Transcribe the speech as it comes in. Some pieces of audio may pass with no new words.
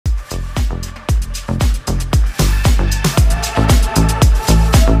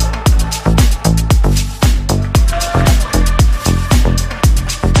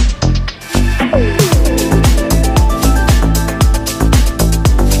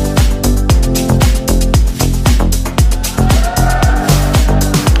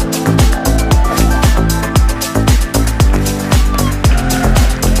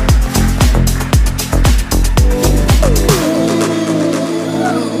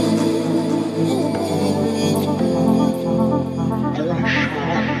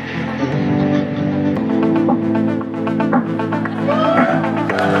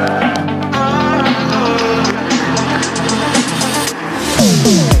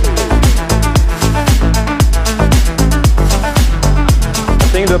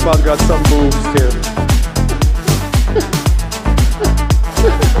the bot got some moves too.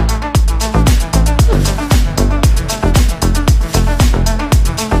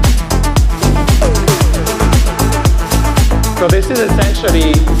 So this is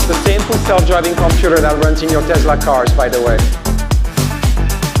essentially the same full self-driving computer that runs in your Tesla cars, by the way.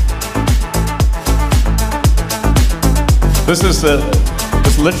 This is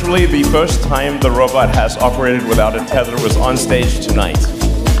literally the first time the robot has operated without a tether. Was on stage tonight.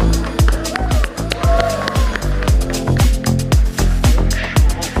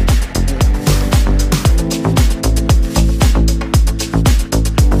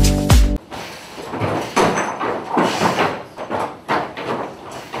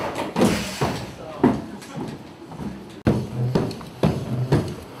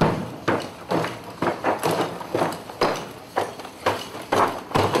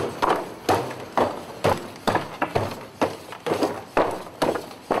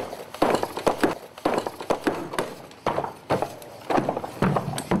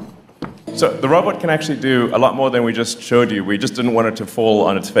 So the robot can actually do a lot more than we just showed you. We just didn't want it to fall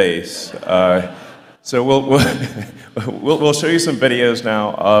on its face. So we'll show you some videos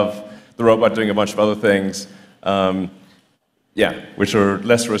now of the robot doing a bunch of other things, yeah, which are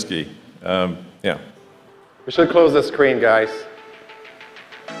less risky. Yeah. We should close the screen, guys.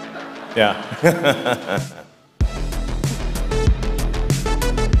 Yeah.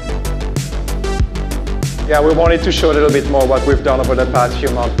 Yeah, we wanted to show a little bit more what we've done over the past few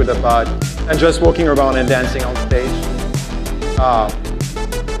months with the bot, and just walking around and dancing on stage.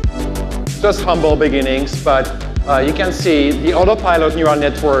 Just humble beginnings, but you can see the autopilot neural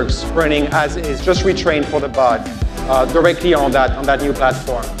networks running as is, just retrained for the bot directly on that new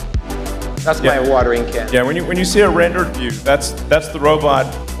platform. That's my watering can. Yeah, when you see a rendered view, that's the robot.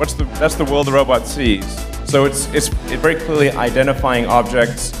 That's the world the robot sees. So it's very clearly identifying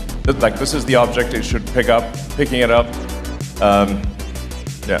objects. Like this is the object it should picking it up.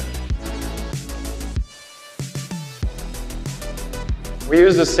 Yeah. We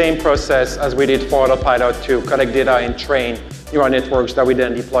use the same process as we did for autopilot to collect data and train neural networks that we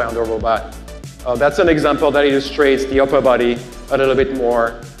then deploy on the robot. That's an example that illustrates the upper body a little bit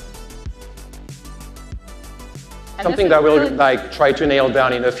more. Something that we'll try to nail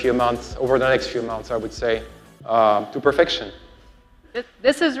down in a few months, over the next few months, I would say, to perfection.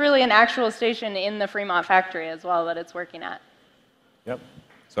 This is really an actual station in the Fremont factory as well that it's working at. Yep.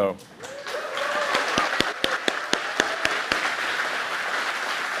 So.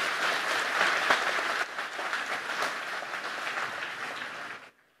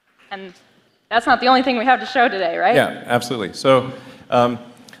 And that's not the only thing we have to show today, right? Yeah, absolutely. So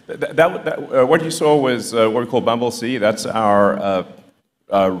what you saw was what we call Bumble C. That's our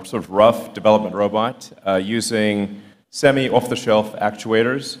sort of rough development robot using semi-off-the-shelf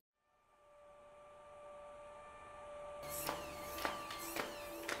actuators.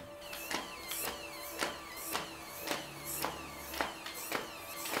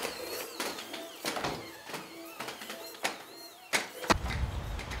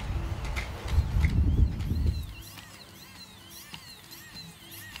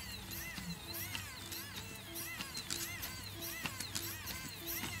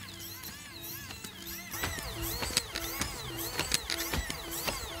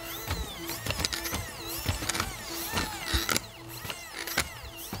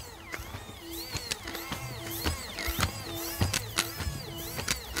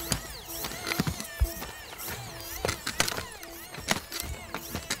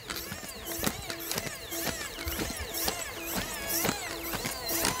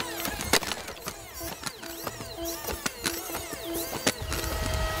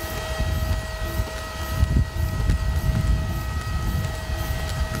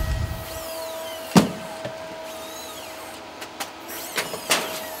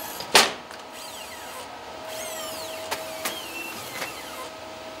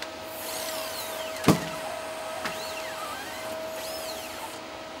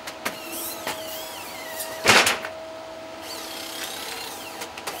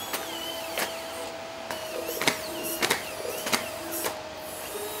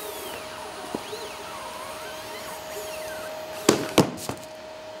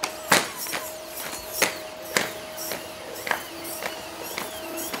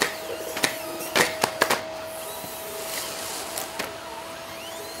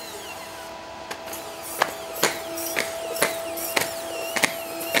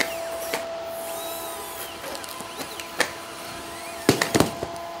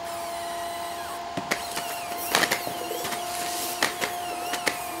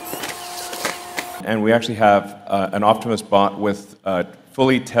 And we actually have an Optimus bot with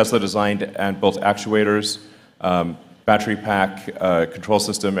fully Tesla-designed and built actuators, battery pack, control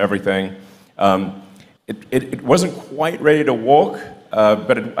system, everything. It wasn't quite ready to walk,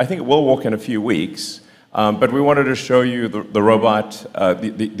 but I think it will walk in a few weeks. But we wanted to show you the robot,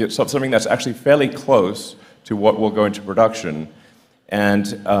 something that's actually fairly close to what will go into production,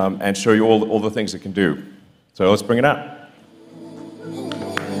 and show you all the things it can do. So let's bring it out.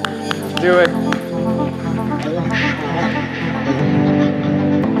 Do it.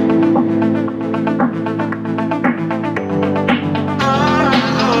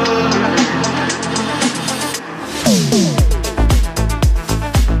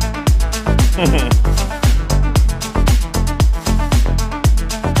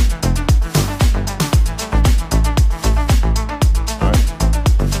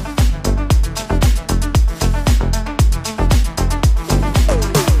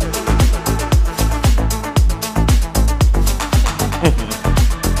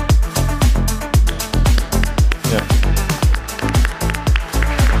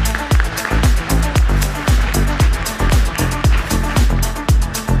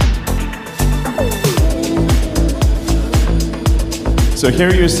 So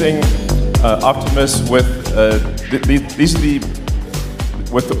here you're seeing Optimus with these are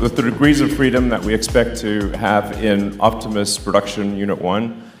with the degrees of freedom that we expect to have in Optimus Production Unit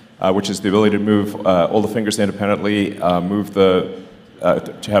 1, which is the ability to move all the fingers independently, to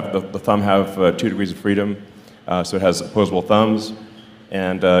have the thumb have 2 degrees of freedom, so it has opposable thumbs,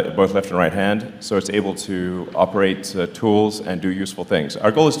 and both left and right hand, so it's able to operate tools and do useful things.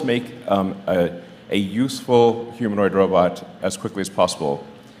 Our goal is to make a useful humanoid robot as quickly as possible.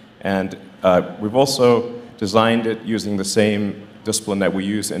 And we've also designed it using the same discipline that we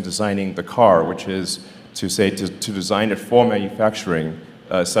use in designing the car, which is to design it for manufacturing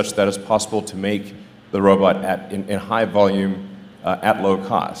such that it's possible to make the robot in high volume at low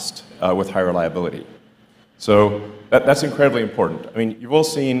cost with high reliability. So that's incredibly important. I mean, you've all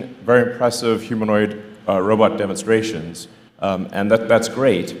seen very impressive humanoid robot demonstrations, and that's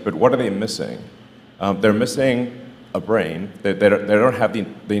great, but what are they missing? They're missing a brain. They don't have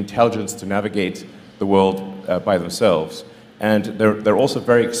the intelligence to navigate the world by themselves. And they're also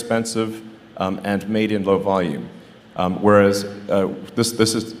very expensive and made in low volume. Whereas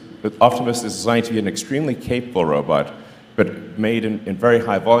Optimus is designed to be an extremely capable robot, but made in very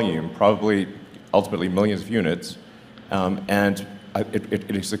high volume, probably ultimately millions of units. And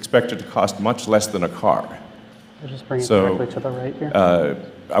it is expected to cost much less than a car. I'll just bring it directly to the right here.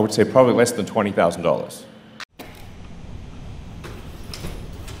 I would say probably less than $20,000.